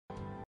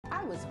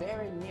I was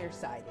very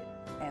nearsighted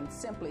and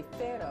simply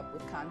fed up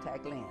with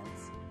contact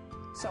lens.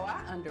 So I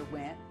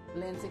underwent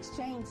lens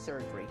exchange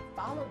surgery,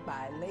 followed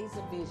by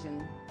laser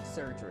vision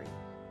surgery.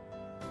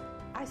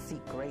 I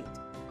see great.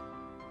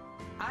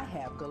 I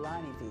have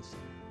Gulani vision.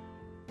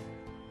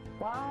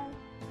 Why?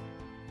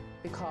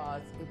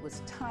 Because it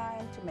was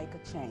time to make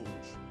a change,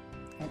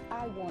 and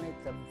I wanted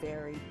the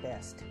very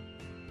best.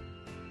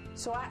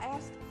 So I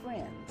asked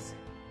friends,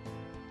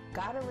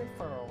 got a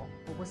referral,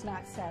 but was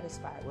not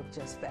satisfied with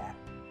just that.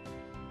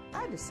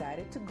 I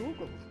decided to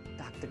Google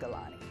Dr.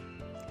 Gulani,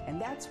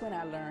 and that's when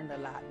I learned a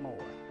lot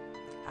more.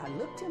 I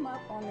looked him up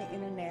on the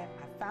internet,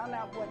 I found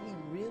out what he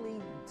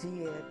really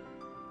did,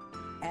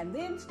 and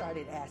then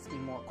started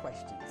asking more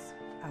questions.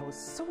 I was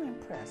so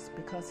impressed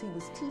because he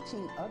was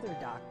teaching other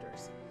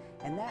doctors,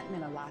 and that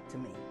meant a lot to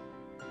me.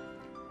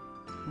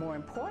 More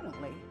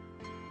importantly,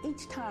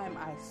 each time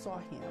I saw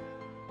him,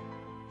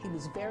 he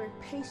was very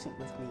patient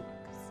with me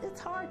because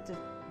it's hard to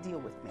deal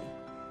with me.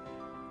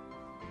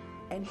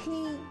 And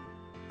he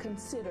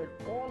considered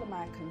all of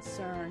my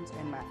concerns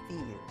and my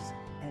fears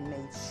and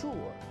made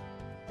sure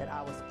that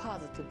I was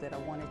positive that I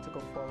wanted to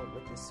go forward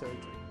with this surgery.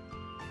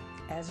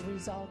 As a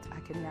result, I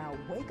can now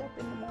wake up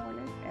in the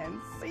morning and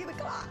see the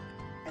clock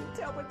and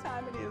tell what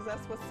time it is.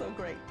 That's what's so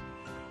great.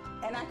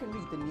 And I can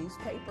read the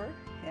newspaper,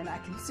 and I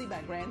can see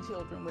my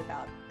grandchildren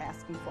without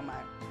asking for my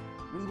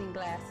reading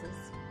glasses.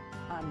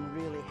 I'm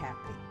really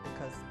happy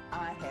because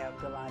I have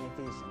Gulani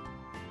vision.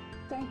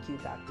 Thank you,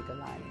 Dr.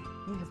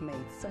 Gulani. You have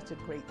made such a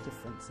great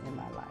difference in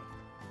my life.